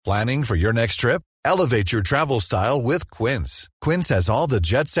Planning for your next trip? Elevate your travel style with Quince. Quince has all the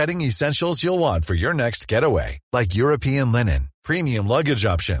jet-setting essentials you'll want for your next getaway, like European linen, premium luggage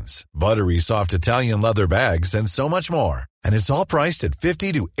options, buttery soft Italian leather bags, and so much more. And it's all priced at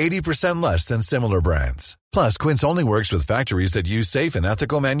 50 to 80% less than similar brands. Plus, Quince only works with factories that use safe and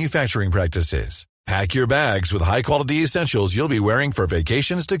ethical manufacturing practices. Pack your bags with high-quality essentials you'll be wearing for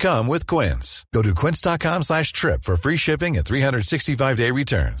vacations to come with Quince. Go to quince.com/trip for free shipping and 365-day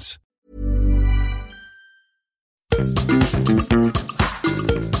returns.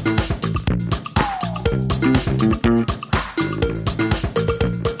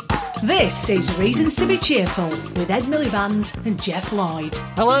 This is Reasons to be Cheerful with Ed Miliband and Jeff Lloyd.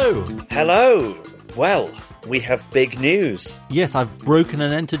 Hello. Hello. Well, we have big news. Yes, I've broken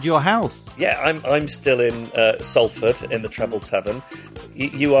and entered your house. Yeah, I'm still in Salford in the Treble Tavern.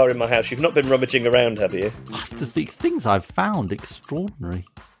 You are in my house. You've not been rummaging around, have you? I have to see things I've found extraordinary.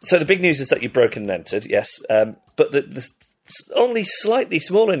 So the big news is that you've broken and entered, yes. But the only slightly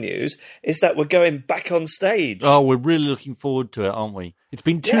smaller news is that we're going back on stage. Oh, we're really looking forward to it, aren't we? It's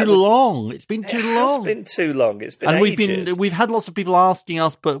been too long. It's been too long. It's been too long. It's been and ages. we've had lots of people asking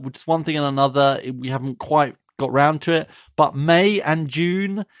us, but just one thing and another, we haven't quite got round to it. But May and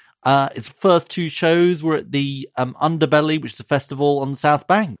June, its first two shows were at the Underbelly, which is a festival on the South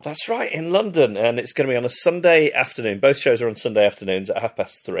Bank. That's right, in London, and it's going to be on a Sunday afternoon. Both shows are on Sunday afternoons at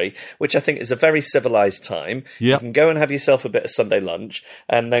 3:30, which I think is a very civilised time. Yep. You can go and have yourself a bit of Sunday lunch,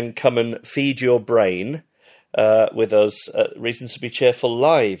 and then come and feed your brain with us at Reasons to be Cheerful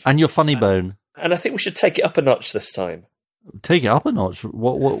Live. And your funny bone. And I think we should take it up a notch this time. Take it up a notch?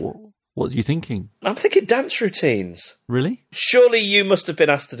 What are you thinking? I'm thinking dance routines. Really? Surely you must have been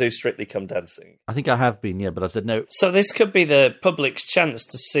asked to do Strictly Come Dancing. I think I have been, yeah, but I've said no. So this could be the public's chance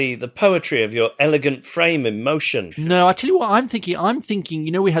to see the poetry of your elegant frame in motion. No, I tell you what I'm thinking.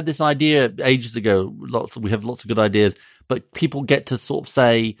 You know, we had this idea ages ago. We have lots of good ideas, but people get to sort of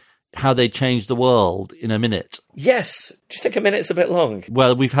say how they change the world in a minute. Yes. Do you think a minute's a bit long?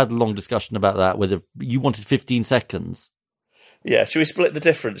 Well, we've had a long discussion about that, whether you wanted 15 seconds. Yeah, should we split the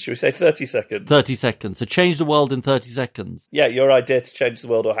difference? Should we say 30 seconds? 30 seconds. So change the world in 30 seconds. Yeah, your idea to change the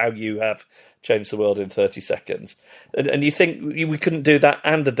world, or how you have changed the world in 30 seconds. And you think we couldn't do that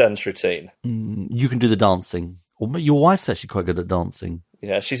and a dance routine? You can do the dancing. Or your wife's actually quite good at dancing.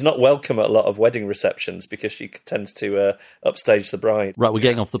 Yeah, she's not welcome at a lot of wedding receptions because she tends to upstage the bride. Right, we're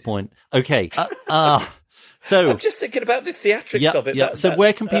getting off the point. Okay. So I'm just thinking about the theatrics of it. Yeah. So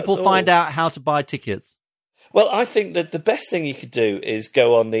where can people find out how to buy tickets? Well, I think that the best thing you could do is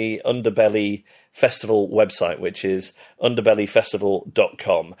go on the Underbelly Festival website, which is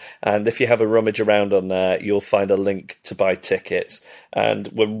underbellyfestival.com. And if you have a rummage around on there, you'll find a link to buy tickets. And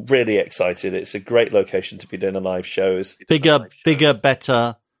we're really excited. It's a great location to be doing the live shows. Bigger,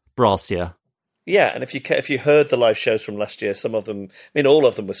 better, brassier. Yeah, and if you heard the live shows from last year, some of them, I mean, all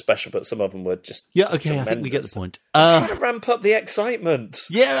of them were special, but some of them were just okay, tremendous. I think we get the point. Trying to ramp up the excitement.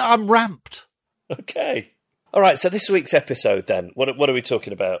 Yeah, I'm ramped. Okay. All right, so this week's episode then, what are we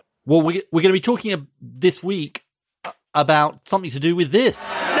talking about? Well, we're going to be talking this week about something to do with this.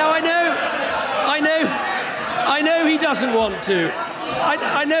 Now, I know he doesn't want to.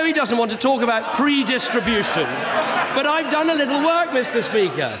 I know he doesn't want to talk about pre-distribution, but I've done a little work, Mr.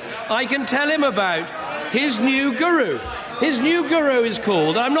 Speaker. I can tell him about his new guru. His new guru is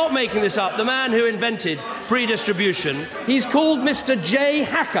called, I'm not making this up, the man who invented pre-distribution, he's called Mr. J.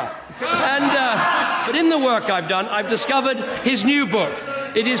 Hacker. But in the work I've done, I've discovered his new book.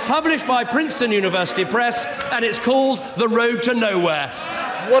 It is published by Princeton University Press, and it's called The Road to Nowhere.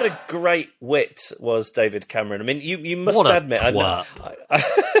 What a great wit was David Cameron. I mean, you must admit,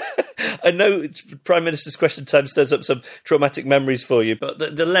 I know Prime Minister's Question Time stirs up some traumatic memories for you, but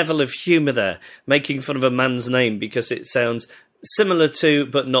the level of humour there, making fun of a man's name because it sounds similar to,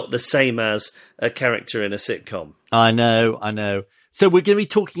 but not the same as, a character in a sitcom. I know. So we're going to be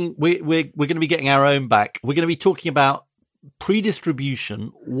talking. We're going to be getting our own back. We're going to be talking about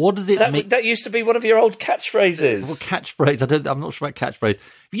pre-distribution. What does it mean? That used to be one of your old catchphrases. Well, catchphrase. I'm not sure about catchphrase.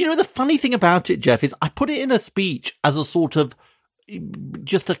 You know, the funny thing about it, Jeff, is I put it in a speech as a sort of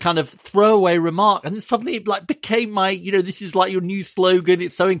just a kind of throwaway remark, and then suddenly it became my, this is like your new slogan.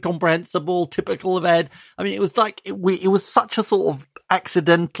 It's so incomprehensible, typical of Ed. I mean, it was like it was such a sort of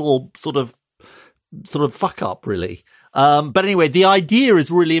accidental sort of fuck up, really. But anyway, the idea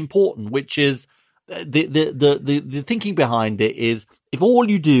is really important, which is the thinking behind it is, if all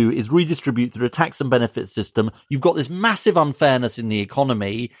you do is redistribute through a tax and benefits system, you've got this massive unfairness in the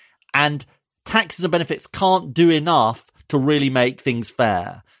economy, and taxes and benefits can't do enough to really make things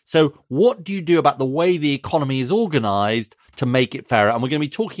fair. So what do you do about the way the economy is organized to make it fairer. And we're going to be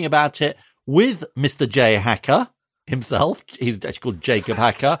talking about it with Mr. Jay Hacker himself. He's actually called Jacob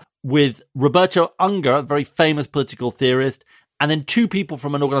Hacker, with Roberto Unger, a very famous political theorist, and then two people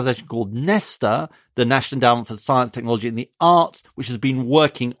from an organization called Nesta, the National Endowment for Science, Technology and the Arts, which has been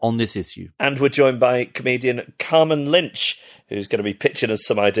working on this issue. And we're joined by comedian Carmen Lynch, who's going to be pitching us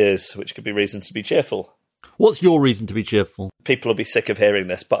some ideas, which could be reasons to be cheerful. What's your reason to be cheerful? People will be sick of hearing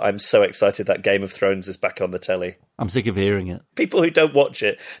this, but I'm so excited that Game of Thrones is back on the telly. I'm sick of hearing it. People who don't watch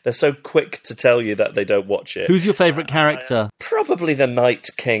it, they're so quick to tell you that they don't watch it. Who's your favourite character? Probably the Night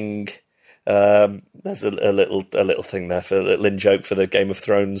King. There's a little thing there, for a little in joke for the Game of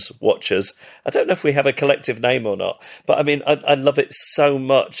Thrones watchers. I don't know if we have a collective name or not, but I mean, I love it so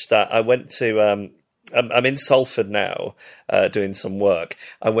much that I went to... I'm in Salford now, doing some work.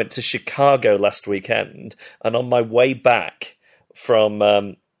 I went to Chicago last weekend, and on my way back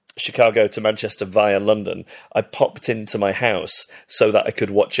from Chicago to Manchester via London, I popped into my house so that I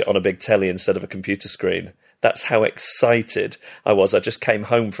could watch it on a big telly instead of a computer screen. That's how excited I was. I just came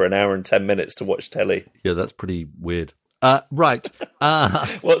home for an hour and 10 minutes to watch telly. Yeah, that's pretty weird. Right.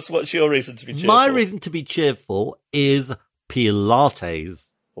 What's your reason to be cheerful? My reason to be cheerful is Pilates.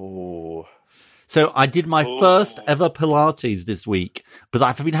 Oh. So I did my first ever Pilates this week because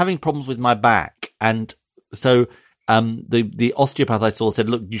I've been having problems with my back. And so the osteopath I saw said,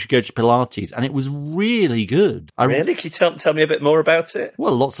 look, you should go to Pilates. And it was really good. Really? Can you tell me a bit more about it?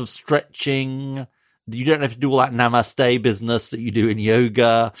 Well, lots of stretching. You don't have to do all that namaste business that you do in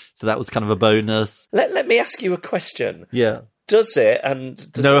yoga. So that was kind of a bonus. Let me ask you a question. Yeah. Does it,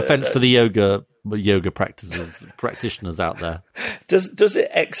 no offense to the yoga practitioners out there. Does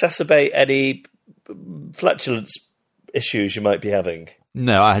it exacerbate any flatulence issues you might be having?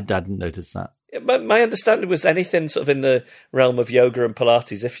 No, I hadn't noticed that. My understanding was anything sort of in the realm of yoga and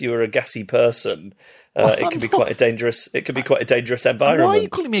Pilates, if you were a gassy person, it could be quite a dangerous. It could be quite a dangerous environment. Why are you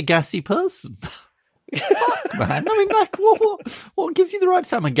calling me a gassy person? Fuck, man. I mean, like, what gives you the right to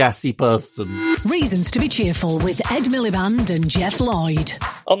say I'm a gassy person? Reasons to be cheerful with Ed Miliband and Jeff Lloyd.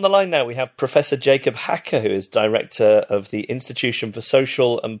 On the line now, we have Professor Jacob Hacker, who is Director of the Institution for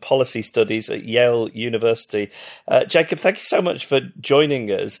Social and Policy Studies at Yale University. Jacob, thank you so much for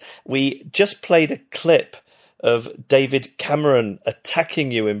joining us. We just played a clip of David Cameron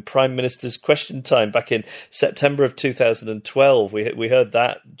attacking you in Prime Minister's Question Time back in September of 2012. We heard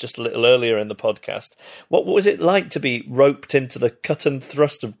that just a little earlier in the podcast. What was it like to be roped into the cut and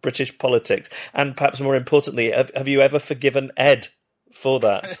thrust of British politics? And perhaps more importantly, have you ever forgiven Ed for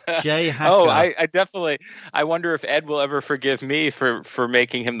that? Jay Hacker. Oh, I definitely. I wonder if Ed will ever forgive me for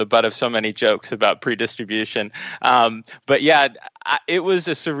making him the butt of so many jokes about predistribution. But yeah, it was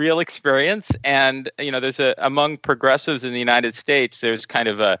a surreal experience. And there's among progressives in the United States, there's kind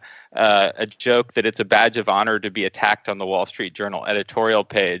of a joke that it's a badge of honor to be attacked on the Wall Street Journal editorial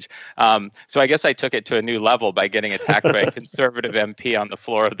page. So I guess I took it to a new level by getting attacked by a conservative MP on the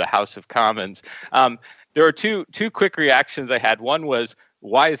floor of the House of Commons. There were two quick reactions I had. One was,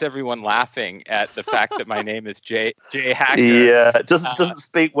 why is everyone laughing at the fact that my name is Jay Hacker? Yeah, it doesn't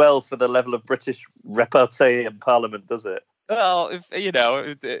speak well for the level of British repartee in Parliament, does it? Well,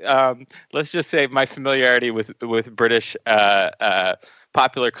 let's just say my familiarity with British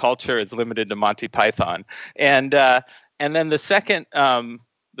popular culture is limited to Monty Python, and then the second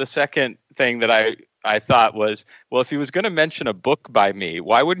thing that I thought was, well, if he was going to mention a book by me,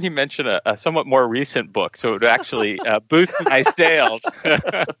 why wouldn't he mention a somewhat more recent book so it would actually boost my sales?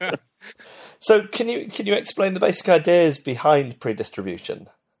 So can you explain the basic ideas behind predistribution?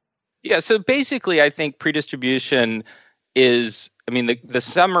 Yeah, so basically I think predistribution is, the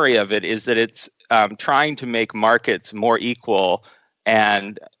summary of it is that it's trying to make markets more equal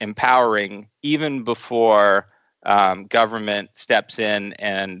and empowering even before government steps in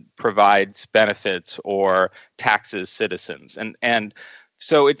and provides benefits or taxes citizens, and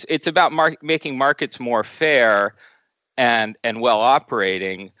so it's about making markets more fair and well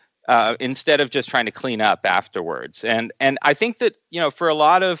operating instead of just trying to clean up afterwards. And I think that for a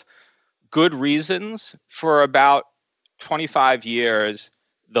lot of good reasons, for about 25 years,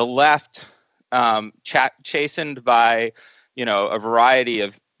 the left, chastened by a variety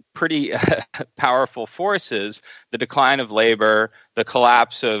of pretty powerful forces, the decline of labor, the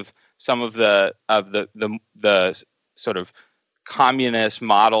collapse of some of the sort of communist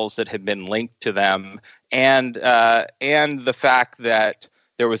models that had been linked to them, and the fact that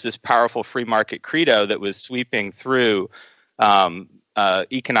there was this powerful free market credo that was sweeping through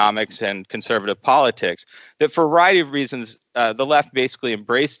economics and conservative politics, that for a variety of reasons, the left basically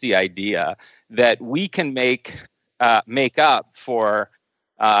embraced the idea that we can make up for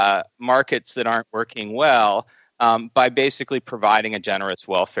markets that aren't working well by basically providing a generous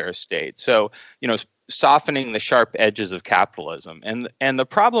welfare state. So, softening the sharp edges of capitalism. And the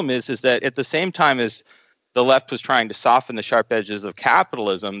problem is that at the same time as the left was trying to soften the sharp edges of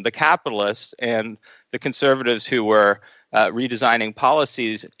capitalism, the capitalists and the conservatives who were redesigning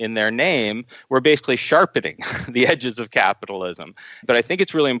policies in their name were basically sharpening the edges of capitalism. But I think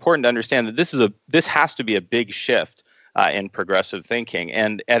it's really important to understand that this has to be a big shift in progressive thinking.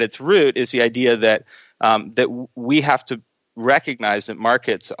 And at its root is the idea that that we have to recognize that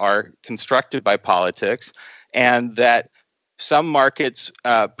markets are constructed by politics, and that some markets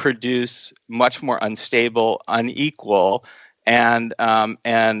produce much more unstable, unequal, and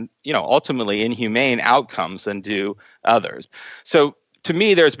ultimately inhumane outcomes than do others. So to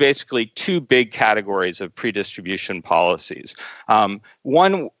me, there's basically two big categories of pre-distribution policies.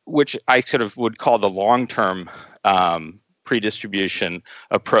 One, which I sort of would call the long-term pre-distribution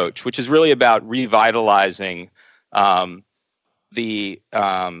approach, which is really about revitalizing the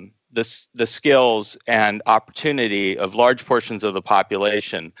skills and opportunity of large portions of the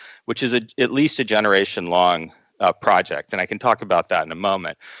population, which is at least a generation-long project, and I can talk about that in a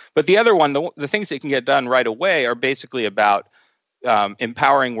moment. But the other one, the things that can get done right away, are basically about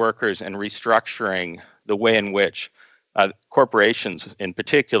empowering workers and restructuring the way in which corporations, in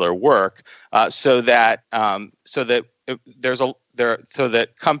particular, work, so that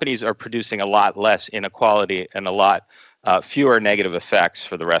companies are producing a lot less inequality and a lot fewer negative effects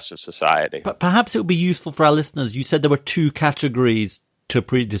for the rest of society. But perhaps it would be useful for our listeners. You said there were two categories to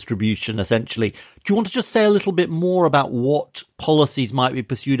pre-distribution, essentially. Do you want to just say a little bit more about what policies might be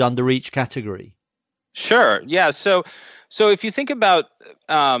pursued under each category? Sure. Yeah. So if you think about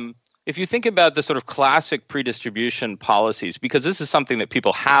the sort of classic pre-distribution policies, because this is something that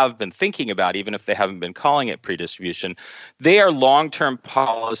people have been thinking about, even if they haven't been calling it pre-distribution, they are long-term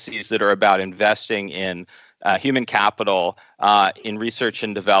policies that are about investing in human capital, in research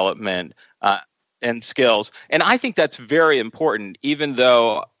and development, and skills. And I think that's very important, even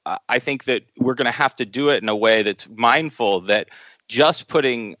though I think that we're going to have to do it in a way that's mindful that just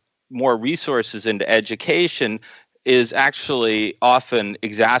putting more resources into education is actually often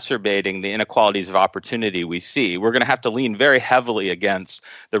exacerbating the inequalities of opportunity we see. We're going to have to lean very heavily against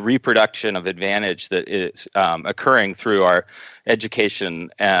the reproduction of advantage that is occurring through our education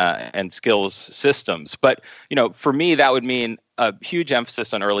and skills systems. But, for me, that would mean a huge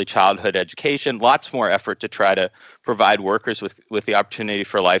emphasis on early childhood education, lots more effort to try to provide workers with the opportunity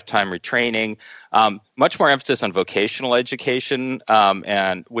for lifetime retraining, much more emphasis on vocational education,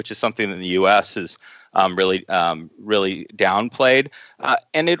 and which is something that the U.S. is really downplayed.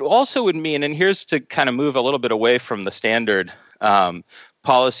 And it also would mean, and here's to kind of move a little bit away from the standard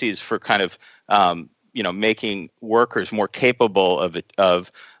policies for kind of making workers more capable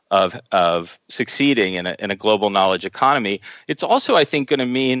of succeeding in a global knowledge economy. It's also, I think, going to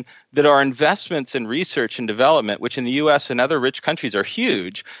mean that our investments in research and development, which in the U.S. and other rich countries are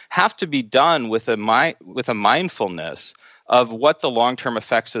huge, have to be done with a mindfulness of what the long-term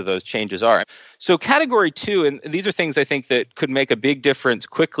effects of those changes are. So category two, and these are things I think that could make a big difference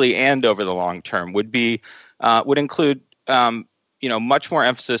quickly and over the long term, would include much more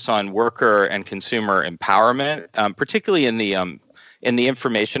emphasis on worker and consumer empowerment, particularly in the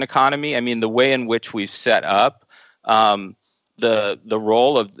information economy. I mean, the way in which we've set up the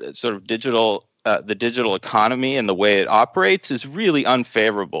role of sort of the digital economy and the way it operates is really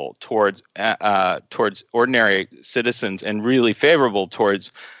unfavorable towards ordinary citizens, and really favorable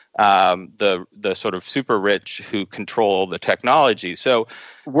towards the sort of super rich who control the technology. So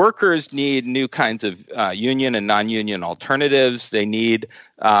workers need new kinds of union and non-union alternatives. They need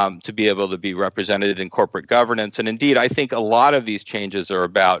to be able to be represented in corporate governance. And indeed, I think a lot of these changes are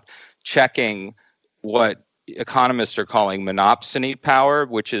about checking what economists are calling monopsony power,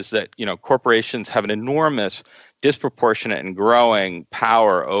 which is that corporations have an enormous, disproportionate, and growing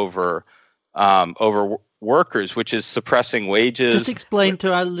power over workers, which is suppressing wages. Just explain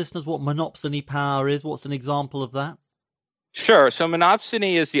to our listeners what monopsony power is. What's an example of that? Sure. So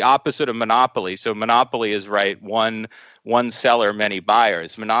monopsony is the opposite of monopoly. So monopoly is one seller, many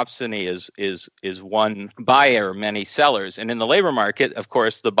buyers. Monopsony is one buyer, many sellers. And in the labor market, of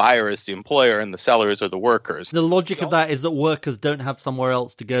course, the buyer is the employer and the sellers are the workers. The logic of that is that workers don't have somewhere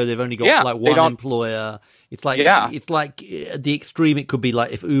else to go. They've only got one employer. It's like the extreme. It could be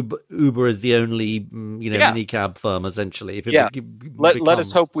like if Uber is the only minicab firm, essentially. If let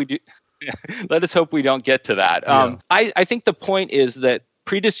us hope we do. Let us hope we don't get to that. I think the point is that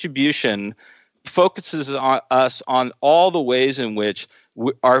pre-distribution focuses on all the ways in which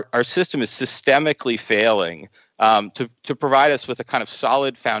our system is systemically failing to provide us with a kind of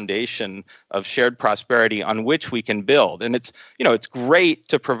solid foundation of shared prosperity on which we can build. And it's great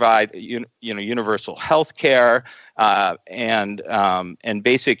to provide universal health care and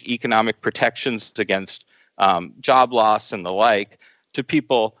basic economic protections against job loss and the like to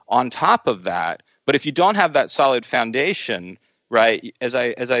people on top of that. But if you don't have that solid foundation, right, as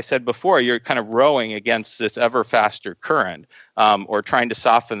I said before, you're kind of rowing against this ever faster current, or trying to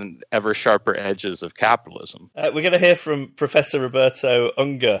soften ever sharper edges of capitalism. We're going to hear from Professor Roberto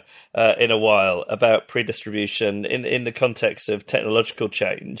Unger in a while about predistribution in the context of technological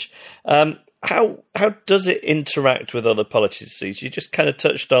change. How does it interact with other policies? You just kind of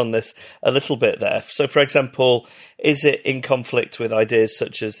touched on this a little bit there. So, for example, is it in conflict with ideas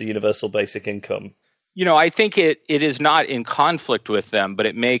such as the universal basic income? I think it is not in conflict with them, but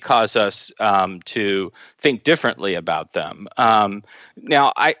it may cause us to think differently about them.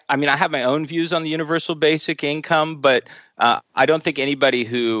 Now, I have my own views on the universal basic income, but I don't think anybody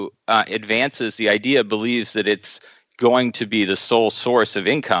who advances the idea believes that it's going to be the sole source of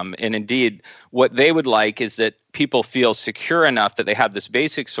income. And indeed, what they would like is that people feel secure enough that they have this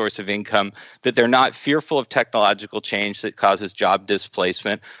basic source of income, that they're not fearful of technological change that causes job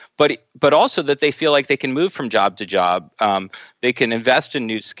displacement, but also that they feel like they can move from job to job. They can invest in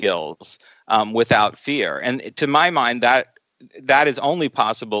new skills without fear. And to my mind, that is only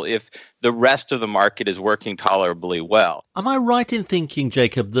possible if the rest of the market is working tolerably well. Am I right in thinking,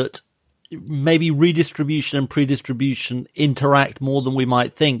 Jacob, that maybe redistribution and predistribution interact more than we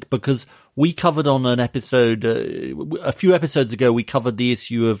might think? Because we covered on an episode, a few episodes ago, we covered the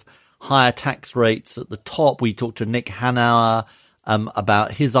issue of higher tax rates at the top. We talked to Nick Hanauer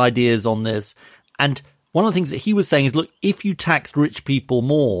about his ideas on this. And one of the things that he was saying is, look, if you taxed rich people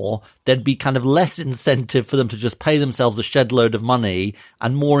more, there'd be kind of less incentive for them to just pay themselves a shed load of money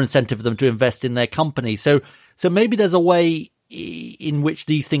and more incentive for them to invest in their company. So maybe there's a way in which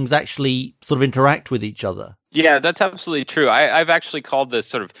these things actually sort of interact with each other. Yeah, that's absolutely true. I've actually called this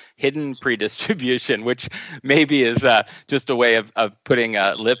sort of hidden predistribution, which maybe is just a way of putting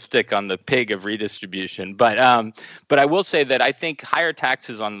lipstick on the pig of redistribution. But I will say that I think higher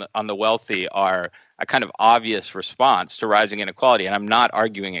taxes on the wealthy are a kind of obvious response to rising inequality, and I'm not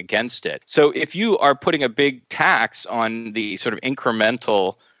arguing against it. So if you are putting a big tax on the sort of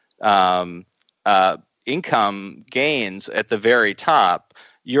incremental income gains at the very top,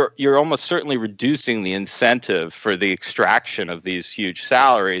 you're almost certainly reducing the incentive for the extraction of these huge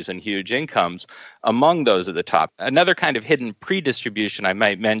salaries and huge incomes among those at the top. Another kind of hidden predistribution I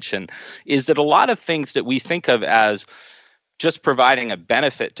might mention is that a lot of things that we think of as just providing a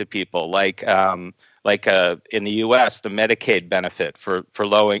benefit to people, like in the U.S., the Medicaid benefit for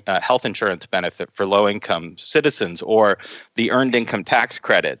low health insurance benefit for low-income citizens, or the earned income tax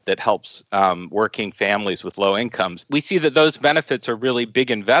credit that helps working families with low incomes. We see that those benefits are really big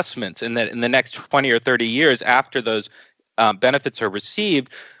investments, and that in the next 20 or 30 years after those benefits are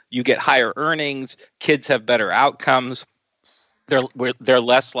received, you get higher earnings, kids have better outcomes. They're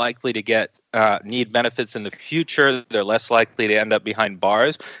less likely to need benefits in the future. They're less likely to end up behind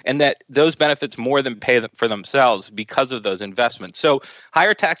bars, and that those benefits more than pay for themselves because of those investments. So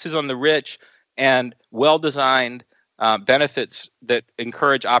higher taxes on the rich and well-designed benefits that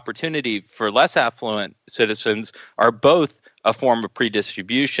encourage opportunity for less affluent citizens are both a form of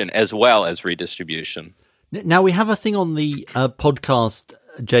predistribution as well as redistribution. Now, we have a thing on the podcast,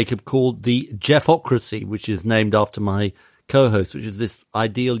 Jacob, called the Jeffocracy, which is named after my co-host, which is this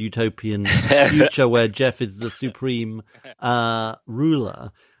ideal utopian future where Jeff is the supreme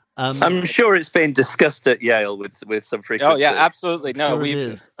ruler. I'm sure it's been discussed at Yale with some frequency. Oh yeah, absolutely. No, sure it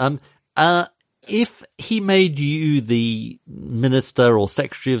is. If he made you the minister or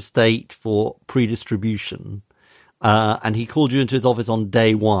secretary of state for predistribution, and he called you into his office on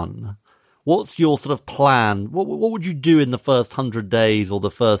day one, what's your sort of plan? What would you do in the first 100 days, or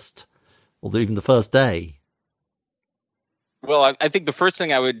even the first day? Well, I think the first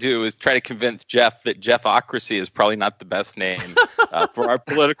thing I would do is try to convince Jeff that Jeffocracy is probably not the best name for our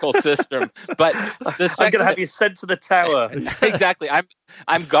political system. But I'm going to have you sent to the tower. Exactly.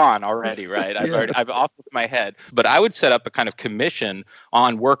 I'm gone already, right? I've off with my head. But I would set up a kind of commission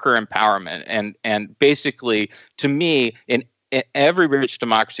on worker empowerment, and basically, to me, in every rich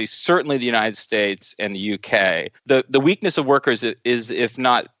democracy, certainly the United States and the UK, the weakness of workers is, if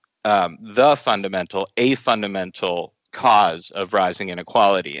not a fundamental cause of rising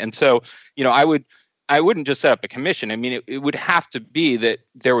inequality. And so, I wouldn't just set up a commission. I mean, it would have to be that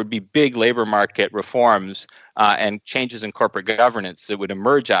there would be big labor market reforms and changes in corporate governance that would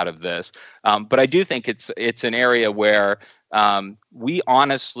emerge out of this. But I do think it's an area where we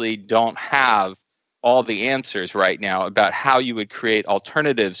honestly don't have all the answers right now about how you would create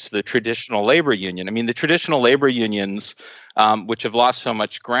alternatives to the traditional labor union. I mean, the traditional labor unions, which have lost so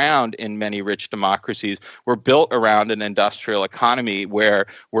much ground in many rich democracies, were built around an industrial economy where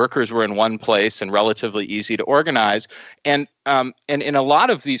workers were in one place and relatively easy to organize. And in a lot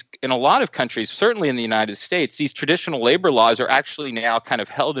of countries, certainly in the United States, these traditional labor laws are actually now kind of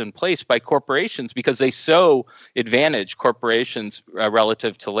held in place by corporations because they so advantage corporations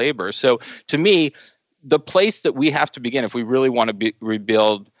relative to labor. So to me, the place that we have to begin if we really want to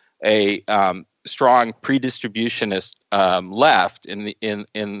rebuild a strong pre-distributionist left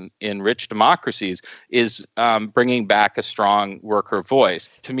in rich democracies is bringing back a strong worker voice.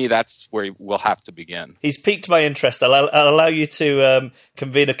 To me, that's where we'll have to begin. He's piqued my interest. I'll allow you to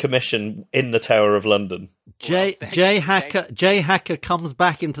convene a commission in the Tower of London. Jay Hacker comes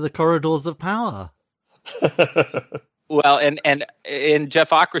back into the corridors of power. Well, and in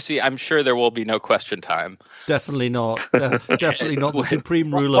Jeffocracy, I'm sure there will be no question time. Definitely not. Definitely not. The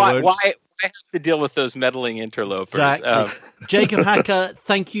supreme ruler won't. Why have to deal with those meddling interlopers? Exactly. Jacob Hacker,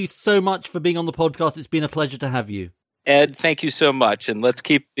 thank you so much for being on the podcast. It's been a pleasure to have you. Ed, thank you so much. And let's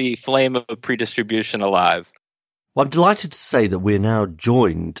keep the flame of pre-distribution alive. Well, I'm delighted to say that we're now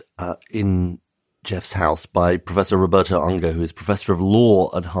joined in Jeff's house by Professor Roberto Ungar, who is Professor of Law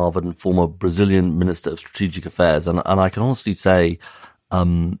at Harvard and former Brazilian Minister of Strategic Affairs. And I can honestly say,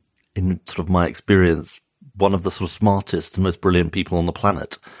 in sort of my experience, one of the sort of smartest and most brilliant people on the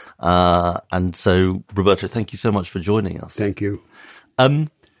planet. And so, Roberto, thank you so much for joining us. Thank you.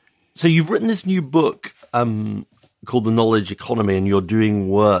 So you've written this new book called The Knowledge Economy, and you're doing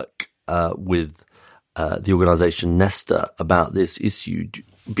work with the organization Nesta about this issue.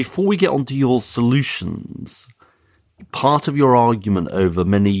 Before we get onto your solutions, part of your argument over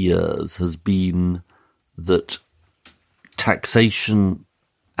many years has been that taxation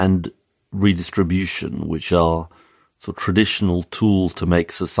and redistribution, which are sort of traditional tools to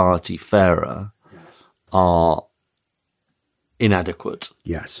make society fairer, are inadequate.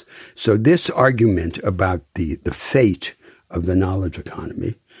 Yes. So this argument about the fate of the knowledge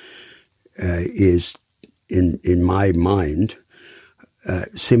economy is, in my mind,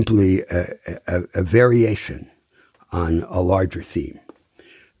 simply a variation on a larger theme.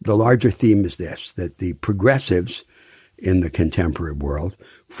 The larger theme is this, that the progressives in the contemporary world,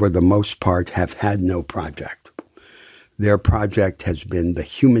 for the most part, have had no project. Their project has been the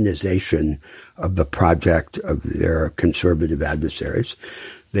humanization of the project of their conservative adversaries.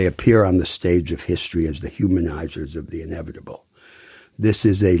 They appear on the stage of history as the humanizers of the inevitable. This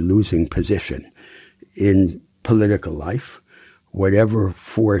is a losing position. In political life, whatever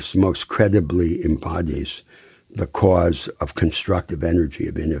force most credibly embodies the cause of constructive energy,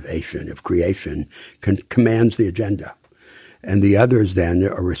 of innovation, of creation, commands the agenda. And the others then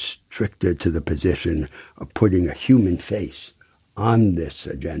are restricted to the position of putting a human face on this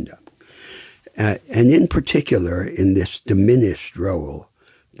agenda. And in particular, in this diminished role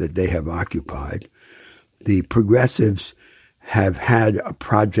that they have occupied, the progressives have had a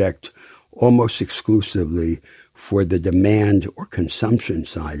project almost exclusively for the demand or consumption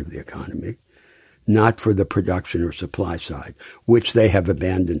side of the economy, not for the production or supply side, which they have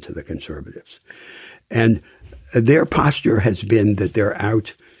abandoned to the conservatives. And their posture has been that they're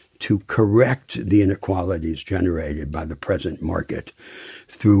out to correct the inequalities generated by the present market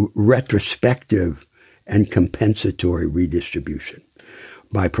through retrospective and compensatory redistribution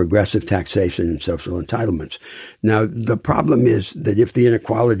by progressive taxation and social entitlements. Now, the problem is that if the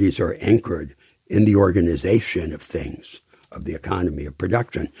inequalities are anchored in the organization of things, of the economy, of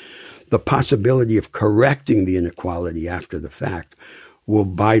production, the possibility of correcting the inequality after the fact will,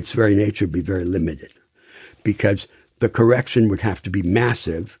 by its very nature, be very limited, because the correction would have to be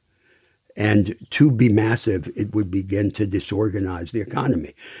massive, and to be massive, it would begin to disorganize the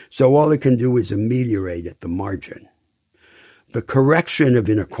economy. So all it can do is ameliorate at the margin. The correction of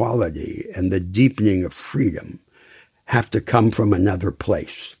inequality and the deepening of freedom have to come from another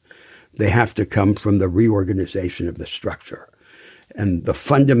place. They have to come from the reorganization of the structure. And the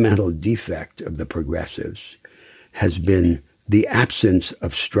fundamental defect of the progressives has been the absence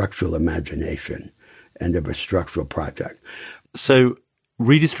of structural imagination and of a structural project. So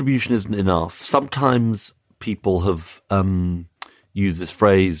redistribution isn't enough. Sometimes people have used this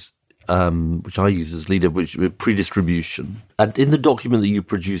phrase, which I use as leader, which is pre-distribution. And in the document that you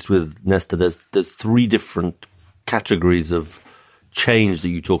produced with Nesta, there's three different categories of change that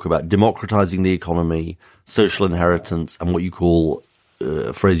you talk about: democratizing the economy, social inheritance, and what you call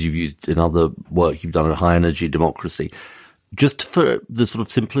a phrase you've used in other work you've done, a high energy democracy. Just for the sort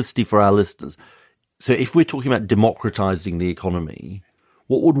of simplicity for our listeners, so if we're talking about democratizing the economy,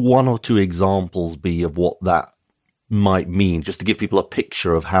 what would one or two examples be of what that might mean, just to give people a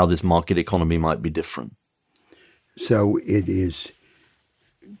picture of how this market economy might be different? So it is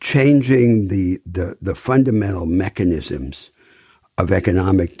changing the fundamental mechanisms of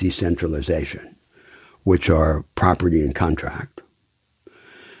economic decentralization, which are property and contract,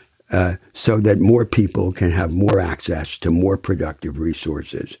 so that more people can have more access to more productive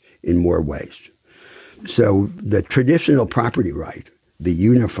resources in more ways. So the traditional property right, the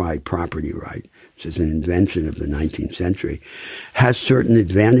unified property right, which is an invention of the 19th century, has certain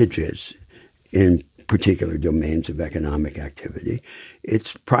advantages in particular domains of economic activity.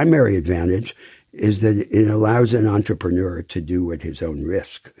 Its primary advantage is that it allows an entrepreneur to do at his own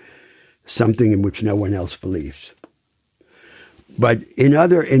risk, something in which no one else believes. But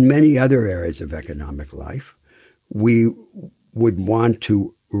in many other areas of economic life, we would want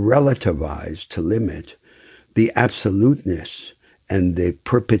to relativize, to limit the absoluteness and the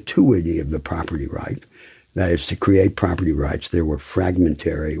perpetuity of the property right. That is, to create property rights that were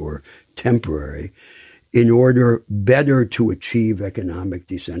fragmentary or temporary in order better to achieve economic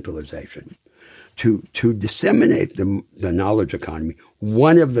decentralization. To disseminate the knowledge economy,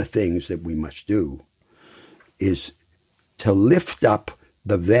 one of the things that we must do is to lift up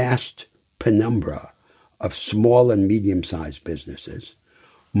the vast penumbra of small and medium-sized businesses,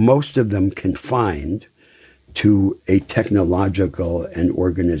 most of them confined to a technological and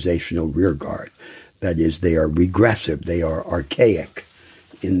organizational rearguard. That is, they are regressive, they are archaic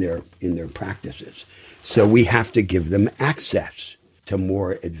in their practices. So we have to give them access to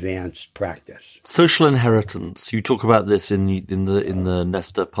more advanced practice. Social inheritance. You talk about this in the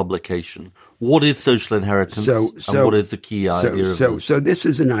Nesta publication. What is social inheritance, and what is the key idea of this? So this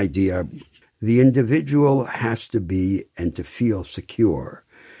is an idea. The individual has to be and to feel secure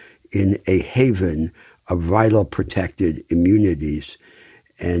in a haven of vital protected immunities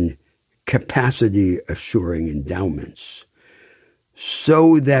and capacity assuring endowments,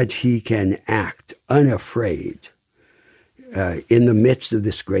 so that he can act unafraid in the midst of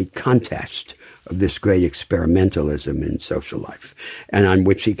this great contest, of this great experimentalism in social life, and on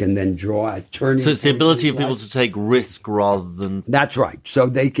which he can then draw a turning. So it's the ability of people to take risk rather than... That's right. So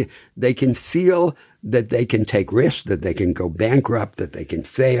they can feel that they can take risks, that they can go bankrupt, that they can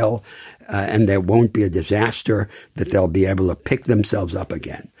fail, and there won't be a disaster, that they'll be able to pick themselves up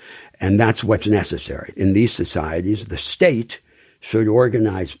again. And that's what's necessary. In these societies, the state should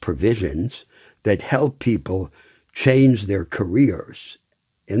organize provisions that help people change their careers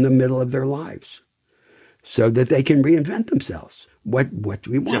in the middle of their lives so that they can reinvent themselves. What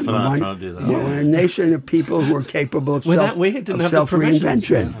do we want? Jeff and I are trying to do that. We want a nation of people who are capable of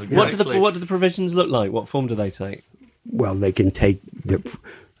self-reinvention. What do the provisions look like? What form do they take? Well, they can take,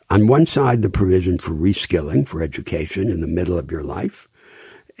 on one side, the provision for reskilling, for education in the middle of your life,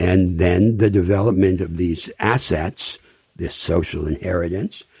 and then the development of these assets, this social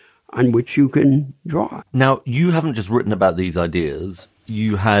inheritance, on which you can draw. Now, you haven't just written about these ideas.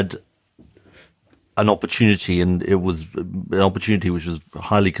 You had an opportunity, and it was an opportunity which was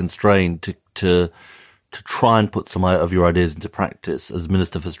highly constrained to try and put some of your ideas into practice as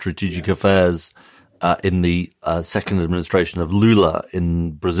Minister for Strategic Affairs in the second administration of Lula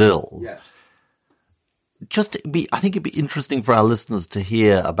in Brazil. Yes. I think it'd be interesting for our listeners to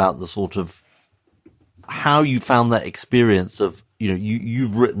hear about the sort of how you found that experience of,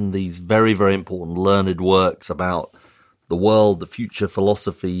 you've written these very, very important learned works about the world, the future,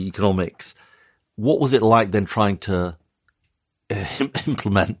 philosophy, economics. What was it like then trying to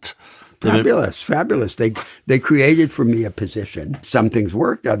implement? Fabulous. They created for me a position. Some things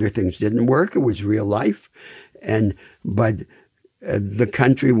worked, other things didn't work. It was real life, but the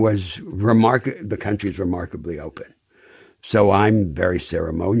country was remarkably open. So I'm very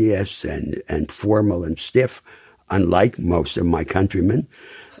ceremonious and formal and stiff, unlike most of my countrymen.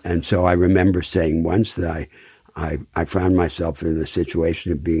 And so I remember saying once that I found myself in the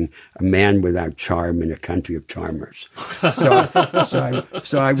situation of being a man without charm in a country of charmers.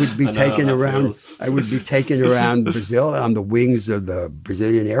 So I would be taken around. I would be taken around Brazil on the wings of the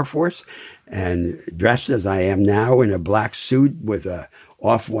Brazilian Air Force, and dressed as I am now in a black suit with a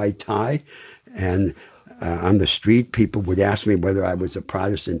off-white tie, and on the street, people would ask me whether I was a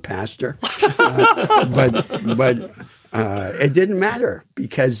Protestant pastor, but it didn't matter,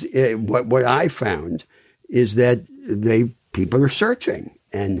 because what I found is that people are searching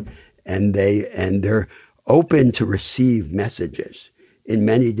and they're open to receive messages in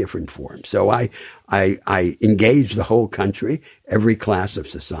many different forms. So I engage the whole country, every class of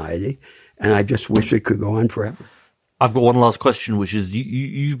society, and I just wish it could go on forever. I've got one last question, which is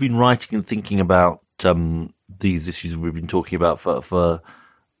you've been writing and thinking about these issues we've been talking about for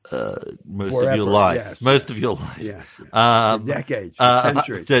most Forever, of your life. yes. Most of your life. Yes. Decades,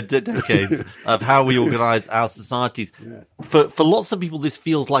 centuries. Decades of how we organise our societies. Yes. For lots of people, this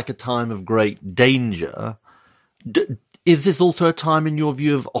feels like a time of great danger. Is this also a time, in your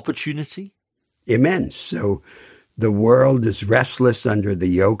view, of opportunity? Immense. So the world is restless under the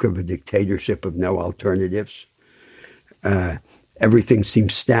yoke of a dictatorship of no alternatives. Everything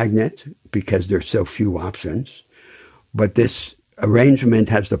seems stagnant because there's so few options. But this arrangement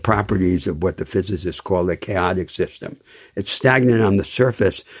has the properties of what the physicists call a chaotic system. It's stagnant on the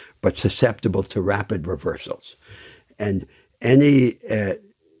surface, but susceptible to rapid reversals. And any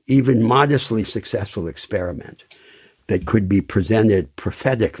even modestly successful experiment that could be presented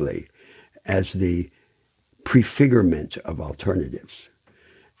prophetically as the prefigurement of alternatives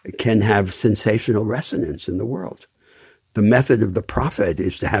can have sensational resonance in the world. The method of the prophet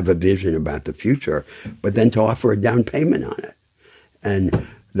is to have a vision about the future, but then to offer a down payment on it. And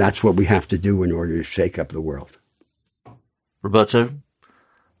that's what we have to do in order to shake up the world. Roberto,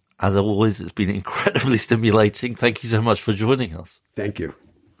 as always, it's been incredibly stimulating. Thank you so much for joining us. Thank you.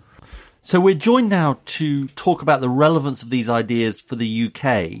 So we're joined now to talk about the relevance of these ideas for the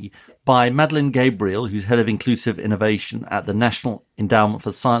UK by Madeleine Gabriel, who's Head of Inclusive Innovation at the National Endowment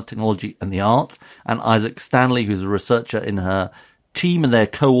for Science, Technology and the Arts, and Isaac Stanley, who's a researcher in her team and they're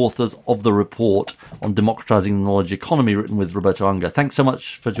co-authors of the report on democratizing the knowledge economy written with Roberto Unger. Thanks so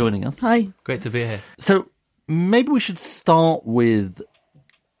much for joining us. Hi. Great to be here. So maybe we should start with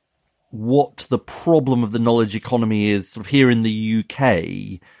what the problem of the knowledge economy is sort of here in the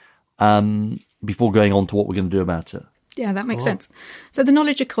UK before going on to what we're going to do about it. Yeah, that makes sense. So the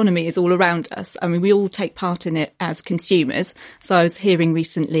knowledge economy is all around us. I mean, we all take part in it as consumers. So I was hearing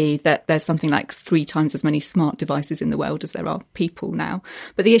recently that there's something like 3 times as many smart devices in the world as there are people now.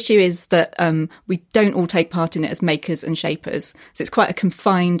 But the issue is that we don't all take part in it as makers and shapers. So it's quite a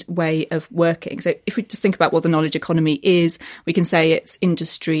confined way of working. So if we just think about what the knowledge economy is, we can say it's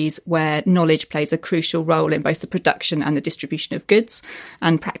industries where knowledge plays a crucial role in both the production and the distribution of goods.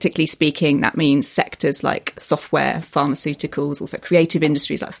 And practically speaking, that means sectors like software, pharmaceuticals, also creative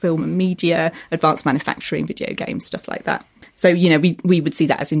industries like film and media, advanced manufacturing, video games, stuff like that. So, you know, we would see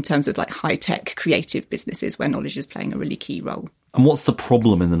that as in terms of like high-tech creative businesses where knowledge is playing a really key role. And what's the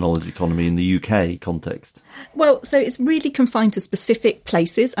problem in the knowledge economy in the UK context? Well, so it's really confined to specific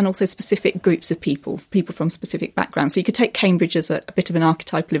places and also specific groups of people from specific backgrounds. So you could take Cambridge as a bit of an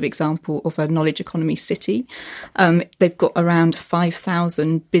archetypal example of a knowledge economy city. They've got around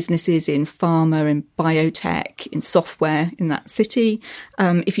 5,000 businesses in pharma, in biotech, in software in that city.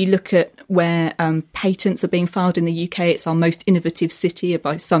 If you look at where patents are being filed in the UK, it's our most innovative city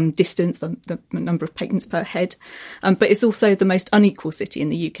by some distance, the number of patents per head. But it's also the most unequal city in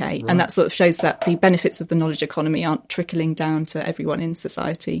the UK. Right. And that sort of shows that the benefits of the knowledge economy aren't trickling down to everyone in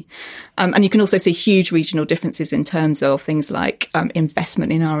society. And you can also see huge regional differences in terms of things like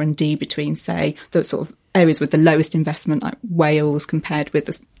investment in R&D between, say, the sort of areas with the lowest investment, like Wales, compared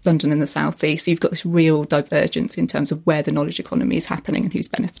with London and the South East. So you've got this real divergence in terms of where the knowledge economy is happening and who's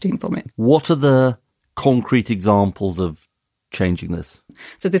benefiting from it. What are the concrete examples of changing this?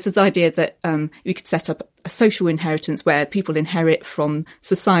 So this is the idea that we could set up a social inheritance where people inherit from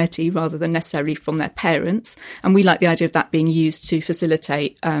society rather than necessarily from their parents. And we like the idea of that being used to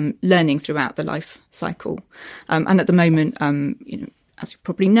facilitate learning throughout the life cycle. And at the moment, as you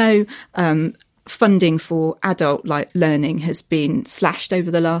probably know, funding for adult learning has been slashed over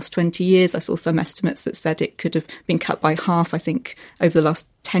the last 20 years. I saw some estimates that said it could have been cut by half, I think, over the last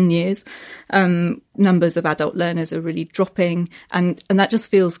 10 years. Numbers of adult learners are really dropping. And that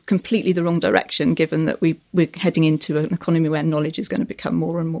just feels completely the wrong direction, given that we're heading into an economy where knowledge is going to become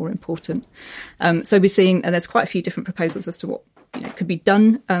more and more important. So we're seeing, and there's quite a few different proposals as to what could be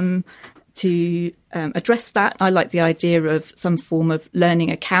done to address that. I like the idea of some form of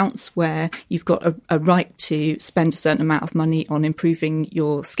learning accounts where you've got a right to spend a certain amount of money on improving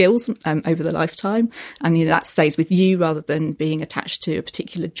your skills over the lifetime. And that stays with you rather than being attached to a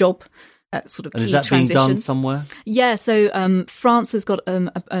particular job. Sort of key is that transition. Being done somewhere? Yeah, so France has got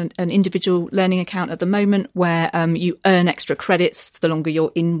an individual learning account at the moment where you earn extra credits the longer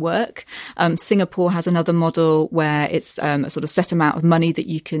you're in work. Singapore has another model where it's a sort of set amount of money that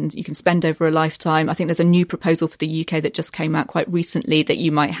you can spend over a lifetime. I think there's a new proposal for the UK that just came out quite recently that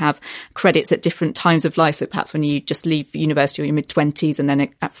you might have credits at different times of life. So perhaps when you just leave university or your mid-20s and then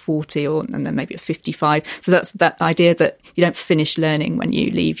at 40 and then maybe at 55. So that's that idea that you don't finish learning when you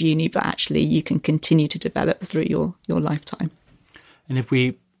leave uni, but actually you can continue to develop through your lifetime. And if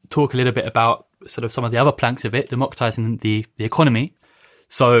we talk a little bit about sort of some of the other planks of it, democratizing the economy.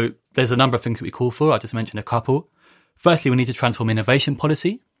 So there's a number of things that we call for. I'll just mention a couple. Firstly, we need to transform innovation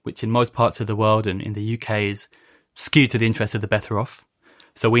policy. which in most parts of the world and in the UK is skewed to the interest of the better off.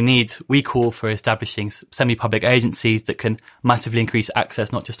 So we call for establishing semi-public agencies that can massively increase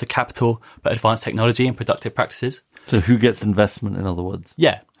access not just to capital, but advanced technology and productive practices. So who gets investment, in other words?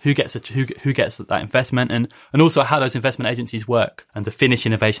 Yeah, who gets that investment, and also how those investment agencies work. And the Finnish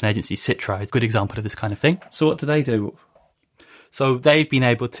innovation agency Sitra is a good example of this kind of thing. So what do they do? So they've been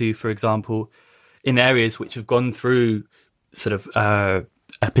able to, for example, in areas which have gone through sort of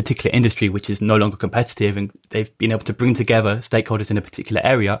a particular industry which is no longer competitive, and they've been able to bring together stakeholders in a particular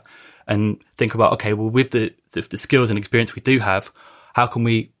area and think about, okay, well, with the skills and experience we do have, how can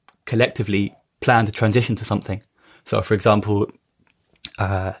we collectively plan to transition to something? So, for example,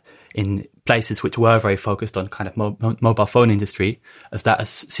 in places which were very focused on kind of mobile phone industry, as that has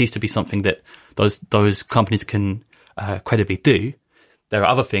ceased to be something that those companies can credibly do, there are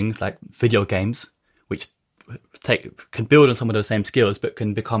other things like video games, which can build on some of those same skills, but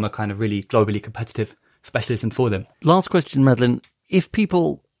can become a kind of really globally competitive specialism for them. Last question, Madeline. If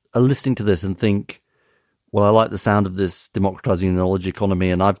people are listening to this and think, well, I like the sound of this democratizing the knowledge economy,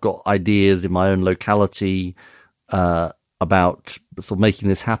 and I've got ideas in my own locality about sort of making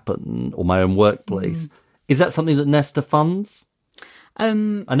this happen, or my own workplace, is that something that Nesta funds? I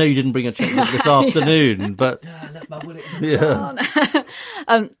know you didn't bring a checkbook this afternoon, but I left my wallet.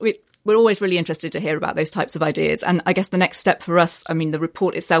 We're always really interested to hear about those types of ideas. And I guess the next step for us, I mean, the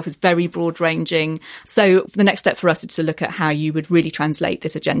report itself is very broad ranging. So the next step for us is to look at how you would really translate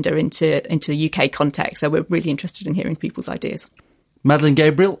this agenda into a UK context. So we're really interested in hearing people's ideas. Madeline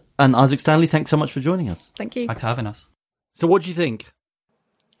Gabriel and Isaac Stanley, thanks so much for joining us. Thank you. Thanks for having us. So what do you think?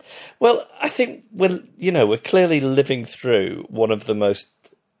 Well, I think we're clearly living through one of the most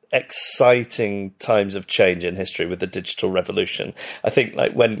exciting times of change in history with the digital revolution. I think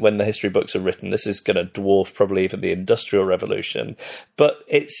like when the history books are written, this is going to dwarf probably even the Industrial Revolution, but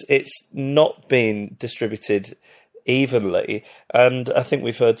it's not been distributed evenly, and I think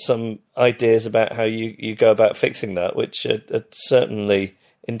we've heard some ideas about how you go about fixing that, which are certainly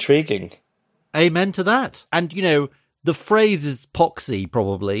intriguing. Amen to that. And, the phrase is poxy,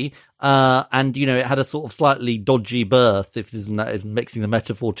 probably, and, it had a sort of slightly dodgy birth, if that is mixing the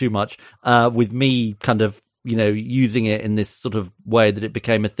metaphor too much, with me kind of, using it in this sort of way that it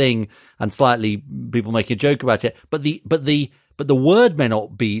became a thing, and slightly people make a joke about it. But the word may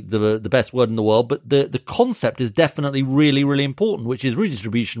not be the best word in the world, but the concept is definitely really, really important, which is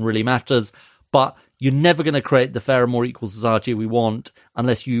redistribution really matters, but you're never going to create the fairer, more equal society we want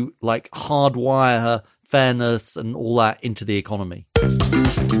unless you hardwire fairness and all that into the economy.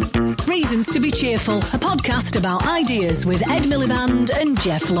 Reasons to be Cheerful, a podcast about ideas with Ed Miliband and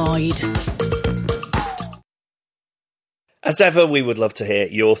Jeff Lloyd. As ever, we would love to hear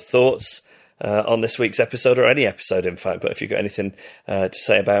your thoughts on this week's episode, or any episode, in fact. But if you've got anything to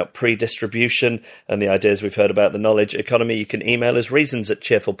say about pre-distribution and the ideas we've heard about the knowledge economy, you can email us,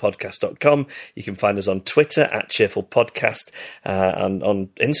 reasons@cheerfulpodcast.com. You can find us on Twitter @cheerfulpodcast, and on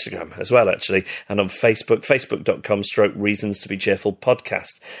Instagram as well, actually, and on Facebook, facebook.com/reasons to be cheerful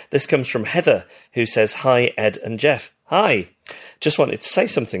podcast. This comes from Heather, who says, "Hi, Ed and Jeff." Hi. Just wanted to say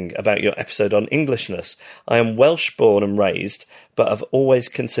something about your episode on Englishness. I am Welsh born and raised, but I've always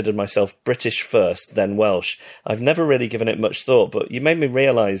considered myself British first, then Welsh. I've never really given it much thought, but you made me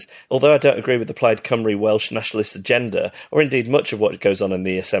realise, although I don't agree with the Plaid Cymru Welsh nationalist agenda, or indeed much of what goes on in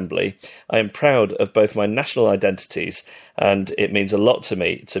the Assembly, I am proud of both my national identities, and it means a lot to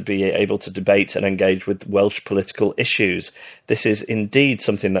me to be able to debate and engage with Welsh political issues. This is indeed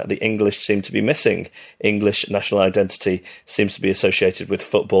something that the English seem to be missing. English national identity seems to be associated with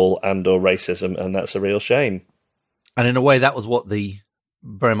football and or racism, and that's a real shame. And in a way, that was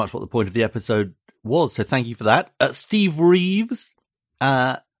very much what the point of the episode was. So thank you for that. Steve Reeves,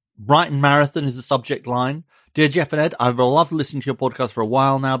 Brighton Marathon is the subject line. Dear Jeff and Ed, I've loved listening to your podcast for a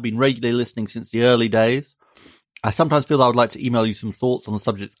while now, been regularly listening since the early days. I sometimes feel I would like to email you some thoughts on the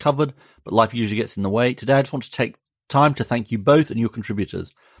subjects covered, but life usually gets in the way. Today, I just want to take time to thank you both and your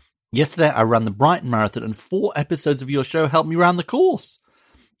contributors. Yesterday, I ran the Brighton Marathon, and 4 episodes of your show helped me round the course.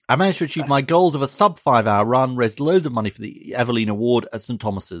 I managed to achieve my goals of a sub-5-hour run, raised loads of money for the Evelyn Award at St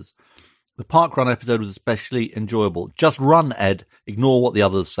Thomas's. The park run episode was especially enjoyable. Just run, Ed. Ignore what the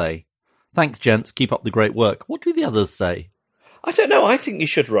others say. Thanks, gents. Keep up the great work. What do the others say? I don't know. I think you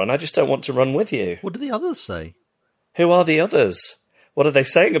should run. I just don't want to run with you. What do the others say? Who are the others? What are they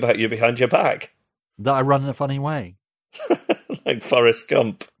saying about you behind your back? That I run in a funny way. Like Forrest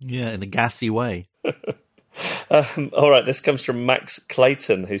Gump. Yeah, in a gassy way. All right, this comes from Max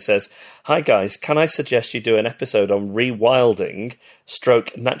Clayton, who says, "Hi guys, can I suggest you do an episode on rewilding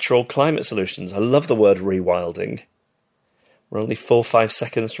 / natural climate solutions?" I love the word rewilding. We're only 4 or 5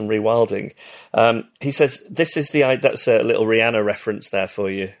 seconds from rewilding. He says, "This is that's a little Rihanna reference there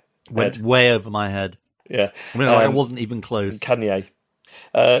for you." Went way over my head. Yeah. I mean, I wasn't even close. Kanye.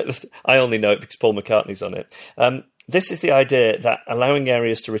 I only know it because Paul McCartney's on it. This is the idea that allowing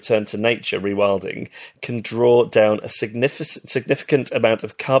areas to return to nature, rewilding, can draw down a significant amount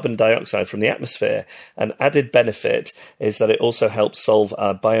of carbon dioxide from the atmosphere. An added benefit is that it also helps solve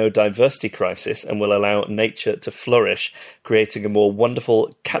our biodiversity crisis and will allow nature to flourish, creating a more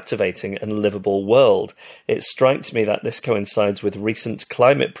wonderful, captivating and livable world. It strikes me that this coincides with recent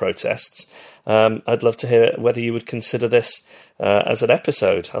climate protests. I'd love to hear whether you would consider this as an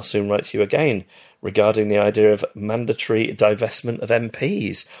episode. I'll soon write to you again regarding the idea of mandatory divestment of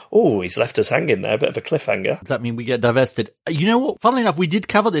MPs. Oh, he's left us hanging there, a bit of a cliffhanger. Does that mean we get divested? You know what? Funnily enough, we did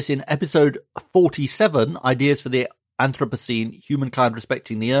cover this in episode 47, Ideas for the Anthropocene, Humankind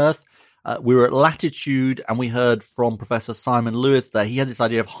Respecting the Earth. We were at Latitude and we heard from Professor Simon Lewis there. He had this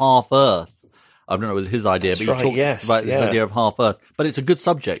idea of half Earth. I don't know if it was his idea, but he talked about this idea of half Earth. But it's a good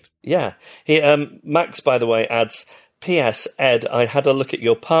subject. Yeah. Max, by the way, adds, P.S. Ed, I had a look at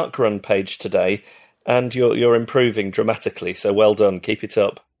your parkrun page today, and you're improving dramatically, so well done. Keep it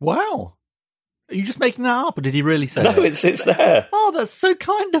up. Wow. Are you just making that up, or did he really say No, it? it's there. Oh, that's so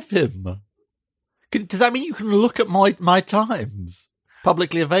kind of him. Does that mean you can look at my times?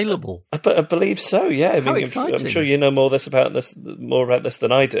 Publicly available? I believe so, yeah. How exciting. I'm sure you know more about this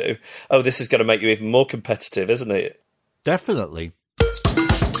than I do. Oh, this is going to make you even more competitive, isn't it? Definitely.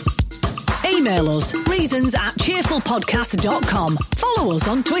 Email us, reasons@cheerfulpodcast.com. Follow us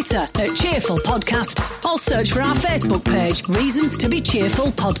on Twitter @cheerfulpodcast or search for our Facebook page, Reasons to be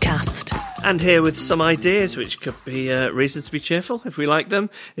Cheerful Podcast. And here with some ideas which could be reasons to be cheerful if we like them,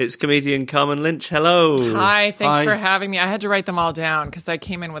 it's comedian Carmen Lynch. Hello. Hi, thanks for having me. I had to write them all down because I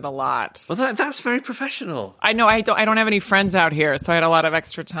came in with a lot. Well, that's very professional. I know I don't have any friends out here, so I had a lot of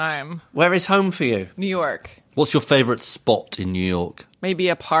extra time. Where is home for you? New York. What's your favourite spot in New York? Maybe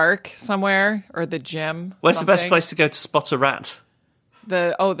a park somewhere or the gym. Where's the best place to go to spot a rat?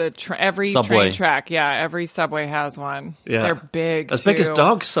 Every subway. Train track. Yeah, every subway has one. Yeah. They're big, As big as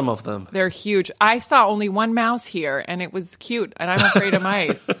dogs, some of them. They're huge. I saw only one mouse here, and it was cute, and I'm afraid of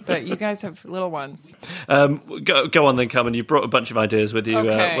mice, but you guys have little ones. Go on then, Carmen. You brought a bunch of ideas with you.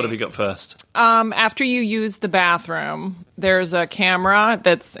 Okay. What have you got first? After you use the bathroom, there's a camera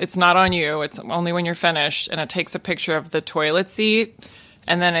it's not on you. It's only when you're finished, and it takes a picture of the toilet seat.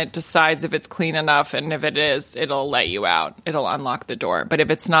 And then it decides if it's clean enough, and if it is, it'll let you out. It'll unlock the door. But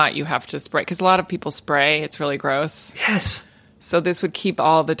if it's not, you have to spray. Because a lot of people spray. It's really gross. Yes. So this would keep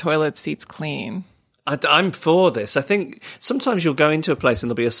all the toilet seats clean. I'm for this. I think sometimes you'll go into a place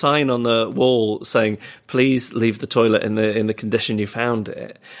and there'll be a sign on the wall saying, please leave the toilet in the condition you found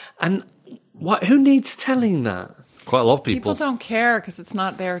it. And who needs telling that? Quite a lot of people. People don't care because it's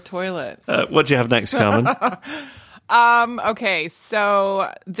not their toilet. What do you have next, Carmen? Okay, so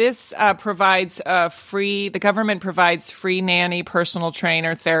this provides the government provides free nanny, personal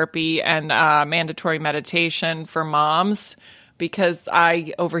trainer, therapy, and mandatory meditation for moms, because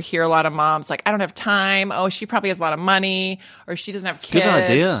I overhear a lot of moms like, I don't have time. Oh, she probably has a lot of money, or she doesn't have kids. Good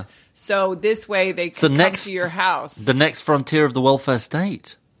idea. So this way they can come to your house. The next frontier of the welfare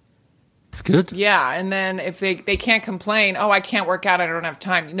state. It's good. Yeah, and then if they can't complain, oh, I can't work out, I don't have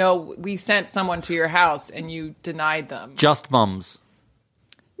time. No, we sent someone to your house and you denied them. Just mums.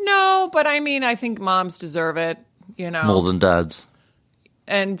 No, but I mean, I think moms deserve it, you know. More than dads.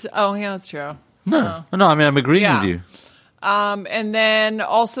 And, oh, yeah, that's true. No, I mean, I'm agreeing with you. And then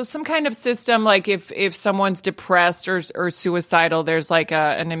also some kind of system, like if someone's depressed or suicidal, there's like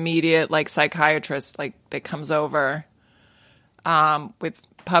an immediate like psychiatrist like that comes over with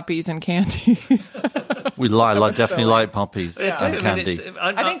puppies and candy. We definitely like puppies and candy.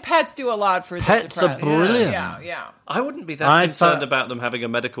 I think pets do a lot for pets the are brilliant. Yeah. I wouldn't be that concerned about them having a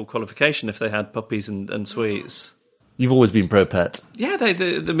medical qualification if they had puppies and sweets. You've always been pro-pet. Yeah, I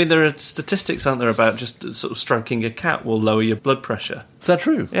mean, there are statistics, aren't there, about just sort of stroking a cat will lower your blood pressure. Is that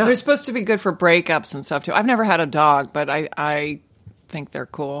true? Yeah. They're supposed to be good for breakups and stuff, too. I've never had a dog, but I think they're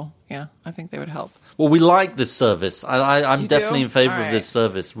cool. Yeah, I think they would help. Well, we like this service. I'm You definitely do? in favour All of this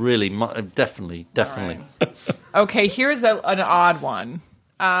service. Really, definitely. Right. Okay, here's an odd one.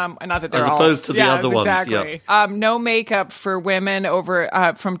 Not that they're as opposed to the other ones. Exactly. Yeah. No makeup for women over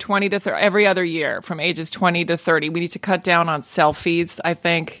from 20 to 30, every other year from ages 20 to 30. We need to cut down on selfies. I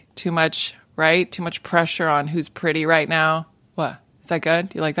think too much, right? Too much pressure on who's pretty right now. What? Is that good?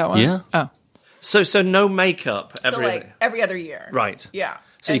 Do you like that one? Yeah. Oh. So no makeup every other year. Right. Yeah.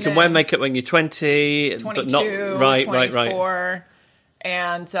 So you can wear makeup when you're 20, 22, but not right. 24,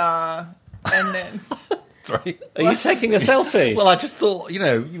 and then Sorry. Are you taking a selfie? Well, I just thought, you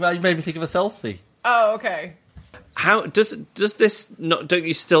made me think of a selfie. Oh, okay. How does this not? Don't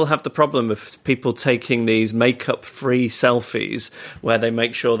you still have the problem of people taking these makeup-free selfies where they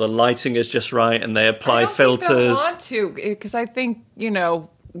make sure the lighting is just right and they apply filters? I don't want to, because I think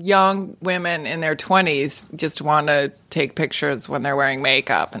young women in their 20s just want to take pictures when they're wearing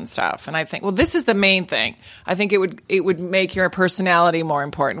makeup and stuff. And I think, well, this is the main thing. I think it would make your personality more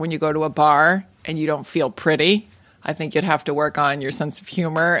important when you go to a bar and you don't feel pretty. I think you'd have to work on your sense of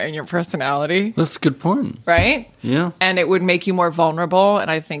humor and your personality. That's a good point. Right? Yeah. And it would make you more vulnerable. And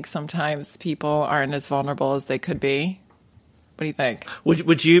I think sometimes people aren't as vulnerable as they could be. What do you think?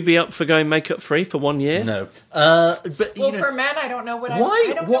 Would you be up for going makeup free for 1 year? No. For men, I don't know what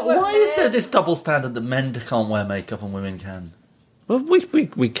Why is there this double standard that men can't wear makeup and women can? Well,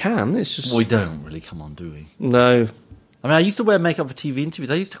 we can. It's just we don't really. Come on, do we? No. I mean, I used to wear makeup for TV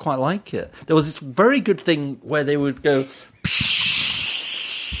interviews. I used to quite like it. There was this very good thing where they would go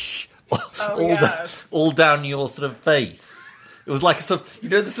all down your sort of face. It was like a sort of,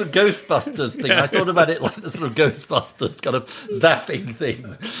 the sort of Ghostbusters thing. I thought about it like the sort of Ghostbusters kind of zapping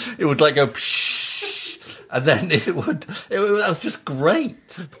thing. It would like go and then it was just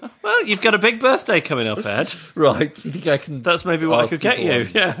great. Well, you've got a big birthday coming up, Ed. Right. Do you think I can? That's maybe what I could get you.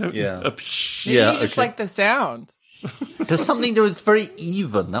 Yeah. Yeah. Maybe you just like the sound. There's something that was very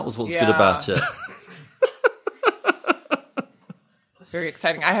even. That was what's good about it. Very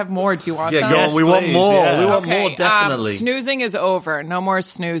exciting. I have more. Do you want them? Yes, we want more. Yeah. We want more, definitely. Snoozing is over. No more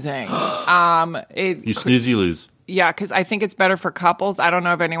snoozing. You snooze, you lose. Yeah, because I think it's better for couples. I don't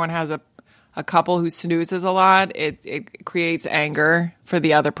know if anyone has a couple who snoozes a lot. It creates anger for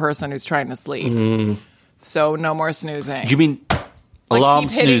the other person who's trying to sleep. So no more snoozing. Do you mean alarm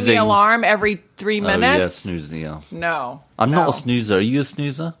keep hitting snoozing? The alarm every 3 minutes? Oh, yeah, snoozing, yeah. No. I'm not a snoozer. Are you a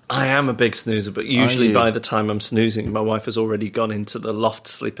snoozer? I am a big snoozer, but usually by the time I'm snoozing, my wife has already gone into the loft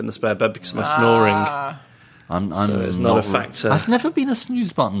to sleep in the spare bed because of my snoring. So it's not a factor. I've never been a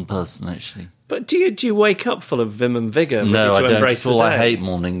snooze button person, actually. But do you wake up full of vim and vigour? No, I don't. Embrace the day? I hate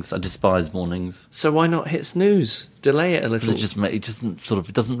mornings. I despise mornings. So why not hit snooze? Delay it a little.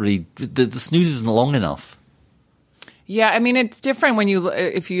 It doesn't really. The snooze isn't long enough. Yeah, I mean it's different when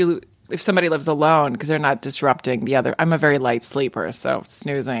if somebody lives alone because they're not disrupting the other. I'm a very light sleeper, so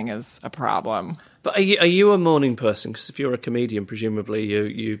snoozing is a problem. But are you a morning person? Because if you're a comedian, presumably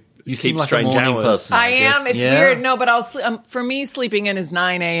you seem keep like strange a morning hours. person. I am. It's weird. No, but for me, sleeping in is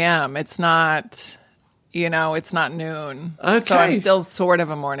 9 a.m. It's not. It's not noon. Okay. So I'm still sort of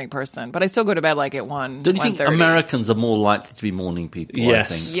a morning person, but I still go to bed like at 1. Don't you think Americans are more likely to be morning people?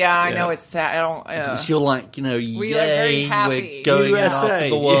 Yes. I think. Yeah, I know it's sad. I don't. Because you're like, we are very happy. We're going after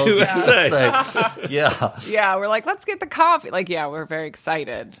the world. USA. Yeah. Yeah, we're like, let's get the coffee. Like, yeah, we're very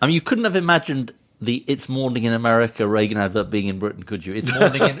excited. I mean, you couldn't have imagined the "It's Morning in America" Reagan advert being in Britain, could you? It's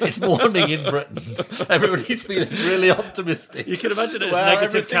morning in Britain. Everybody's feeling really optimistic. You can imagine it's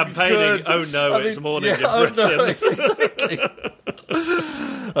negative campaigning. Good. Oh no, it's morning in Britain. Oh, no, exactly.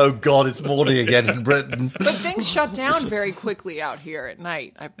 Oh God, it's morning again in Britain. But things shut down very quickly out here at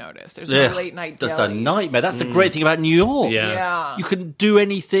night. I've noticed there's no late night. That's delis. a nightmare. That's the great thing about New York. Yeah. You can do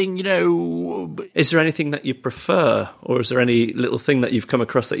anything. Is there anything that you prefer, or is there any little thing that you've come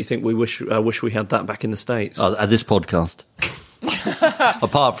across that you think I wish we had that back in the States? At this podcast.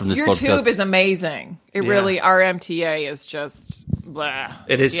 Apart from this Your podcast. tube is amazing. It really, our MTA is just blah.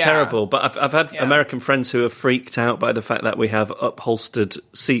 It is terrible, but I've had American friends who are freaked out by the fact that we have upholstered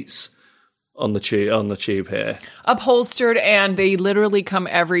seats on the tube here. Upholstered, and they literally come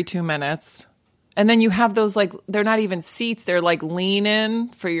every 2 minutes. And then you have those, like, they're not even seats, they're like lean in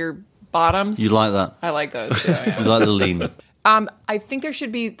for your bottoms. You like that? I like those too. Yeah. You like the lean. I think there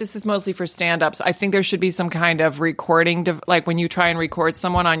should be, this is mostly for stand-ups, I think there should be some kind of recording, like when you try and record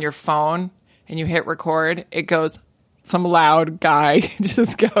someone on your phone and you hit record, it goes, some loud guy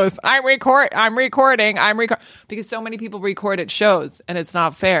just goes, I'm recording. Because so many people record at shows and it's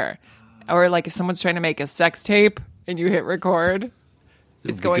not fair. Or like if someone's trying to make a sex tape and you hit record,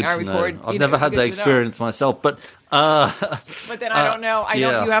 it's going, I record. I've never had that experience myself, but... but then I don't know.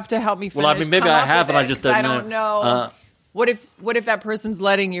 You have to help me finish. Well, I mean, maybe I have and I just don't know. I don't know. What if that person's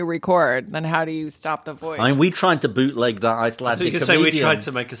letting you record? Then how do you stop the voice? I mean, we tried to bootleg that Icelandic comedian. I thought you could say we tried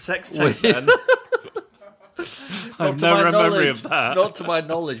to make a sex tape then. I have no memory of that. Not to my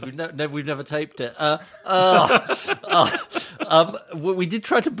knowledge. We've never taped it. We did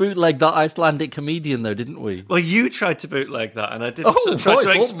try to bootleg that Icelandic comedian, though, didn't we? Well, you tried to bootleg that, and I did try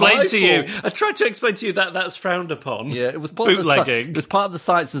to explain to you. I tried to explain to you that that's frowned upon. Yeah, it was part bootlegging. It was part of the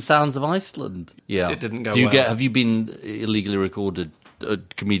Sights and Sounds of Iceland. Yeah, it didn't go well. Have you been illegally recorded?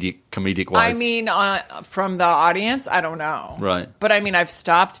 comedic wise? I mean, from the audience, I don't know. Right. But I mean, I've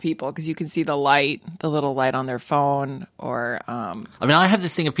stopped people because you can see the little light on their phone, or. I mean, I have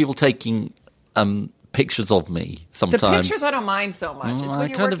this thing of people taking pictures of me sometimes. The pictures I don't mind so much. It's when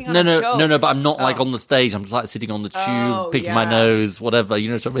you're working on a joke. No, but I'm not like on the stage. I'm just like sitting on the tube, picking my nose, whatever. You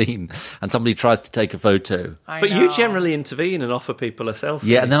know what I mean? And somebody tries to take a photo. But you generally intervene and offer people a selfie.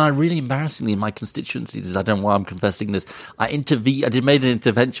 Yeah, and then I really embarrassingly in my constituencies, I don't know why I'm confessing this, I made an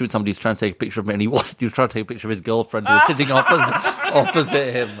intervention with somebody who's trying to take a picture of me, and he was trying to take a picture of his girlfriend who was sitting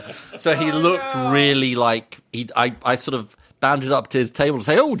opposite him. So he looked really like I sort of bounded up to his table to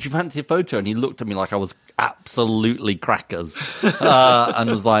say, "Oh, would you fancy a photo?" And he looked at me like I was absolutely crackers, and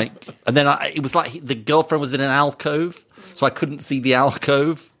was like, and then it was like the girlfriend was in an alcove, so I couldn't see the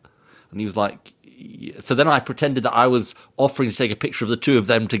alcove, and he was like, so then I pretended that I was offering to take a picture of the two of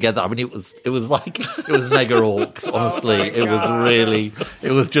them together. I mean, it was mega awkward. Honestly, it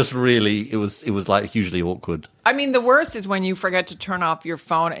was like hugely awkward. I mean, the worst is when you forget to turn off your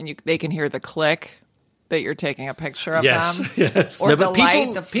phone and they can hear the click that you're taking a picture of them. Yes. Or the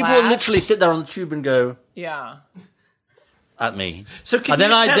light, the people flash. literally sit there on the tube and go, yeah, at me. So can you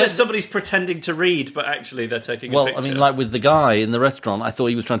tell if somebody's pretending to read, but actually they're taking a picture? Well, I mean, like with the guy in the restaurant, I thought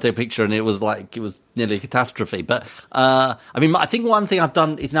he was trying to take a picture, and it was nearly a catastrophe. But I mean, I think one thing I've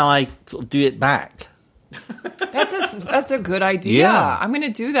done is now I sort of do it back. That's a good idea. Yeah. I'm going to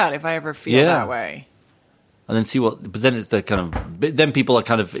do that if I ever feel that way. And then see but then it's the kind of, then people are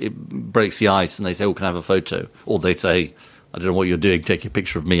kind of, it breaks the ice and they say, "Oh, can I have a photo?" Or they say, "I don't know what you're doing, take a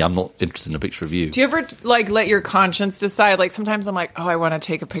picture of me. I'm not interested in a picture of you." Do you ever let your conscience decide? Like sometimes I'm like, "Oh, I want to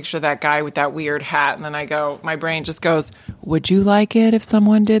take a picture of that guy with that weird hat," and then my brain just goes, "Would you like it if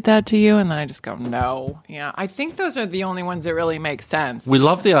someone did that to you?" And then I just go, "No." Yeah, I think those are the only ones that really make sense. We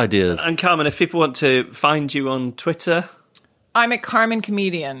love the ideas. And Carmen, if people want to find you on Twitter, I'm at Carmen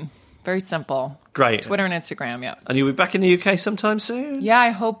Comedian. Very simple. Great. Twitter and Instagram, yeah. And you'll be back in the UK sometime soon? Yeah,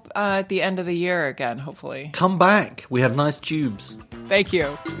 I hope at the end of the year again, hopefully. Come back. We have nice tubes. Thank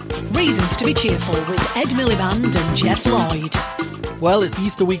you. Reasons to be cheerful with Ed Miliband and Jeff Lloyd. Well, it's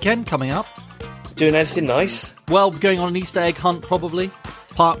Easter weekend coming up. Doing anything nice? Well, going on an Easter egg hunt, probably.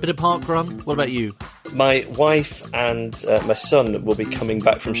 Bit of park run. What about you? My wife and my son will be coming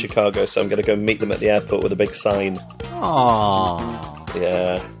back from Chicago, so I'm going to go meet them at the airport with a big sign. Aww.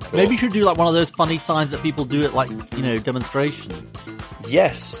 Yeah. Cool. Maybe you should do like one of those funny signs that people do at demonstrations.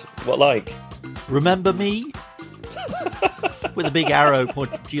 Yes. What like? Remember me? With a big arrow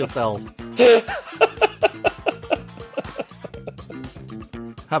pointed to yourself.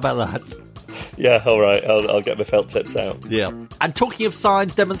 How about that? Yeah, all right. I'll get my felt tips out. Yeah. And talking of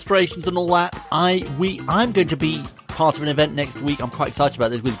signs, demonstrations and all that, I'm going to be part of an event next week. I'm quite excited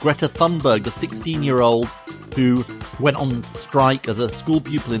about this with Greta Thunberg, the 16-year-old who went on strike as a school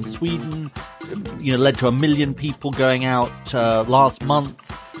pupil in Sweden, led to 1 million people going out last month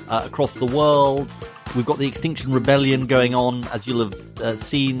across the world. We've got the Extinction Rebellion going on, as you'll have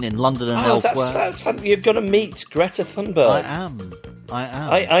seen in London and elsewhere. That's fun. You're going to meet Greta Thunberg. I am.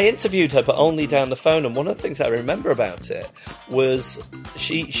 I interviewed her, but only down the phone, and one of the things I remember about it was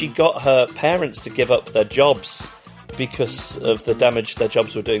she got her parents to give up their jobs because of the damage their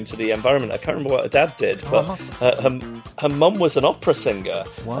jobs were doing to the environment. I can't remember what her dad did, but her mum was an opera singer.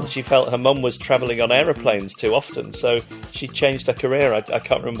 Wow. And she felt her mum was travelling on aeroplanes too often, so she changed her career. I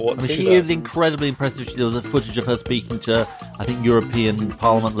can't remember what she is incredibly impressive. There was a footage of her speaking to, I think, European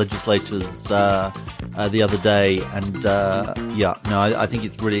Parliament legislators the other day, and I think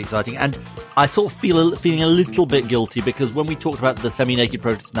it's really exciting. And I sort of feeling a little bit guilty because when we talked about the semi-naked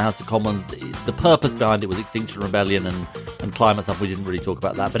protests in the House of Commons, the purpose behind it was Extinction Rebellion and climate stuff. We didn't really talk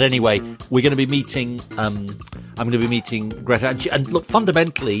about that. But anyway, we're going to be meeting, I'm going to be meeting Greta. And look,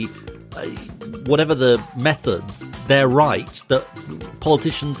 fundamentally, whatever the methods, they're right that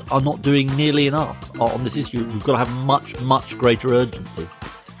politicians are not doing nearly enough on this issue. We've got to have much, much greater urgency.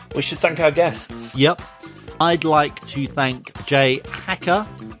 We should thank our guests. Yep. I'd like to thank Jay Hacker,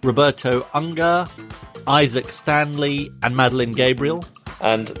 Roberto Unger, Isaac Stanley, and Madeline Gabriel.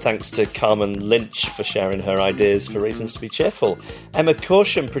 And thanks to Carmen Lynch for sharing her ideas for Reasons to be Cheerful. Emma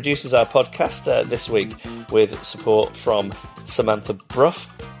Corsham produces our podcast this week with support from Samantha Bruff.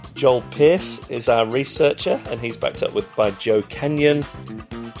 Joel Pearce is our researcher, and he's backed up by Joe Kenyon.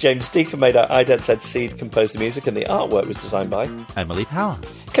 James Deacon made our Ident Seed composed the music, and the artwork was designed by Emily Power.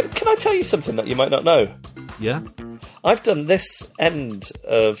 Can I tell you something that you might not know? Yeah. I've done this end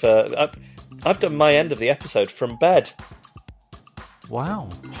of... I've done my end of the episode from bed. Wow.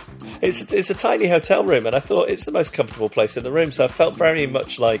 It's a tiny hotel room, and I thought it's the most comfortable place in the room, so I felt very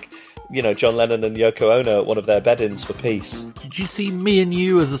much like John Lennon and Yoko Ono at one of their bed-ins for peace. Did you see me and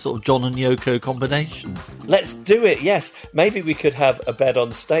you as a sort of John and Yoko combination? Let's do it, yes. Maybe we could have a bed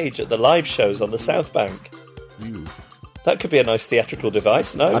on stage at the live shows on the South Bank. Ooh. That could be a nice theatrical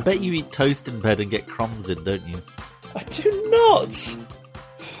device, no? I bet you eat toast in bed and get crumbs in, don't you? I do not.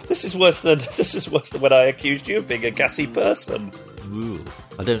 This is worse than when I accused you of being a gassy person. Ooh.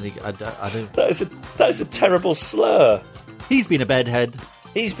 I don't think I don't. That is a terrible slur. He's been a bedhead.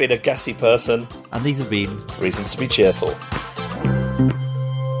 He's been a gassy person. And these have been Reasons to be Cheerful.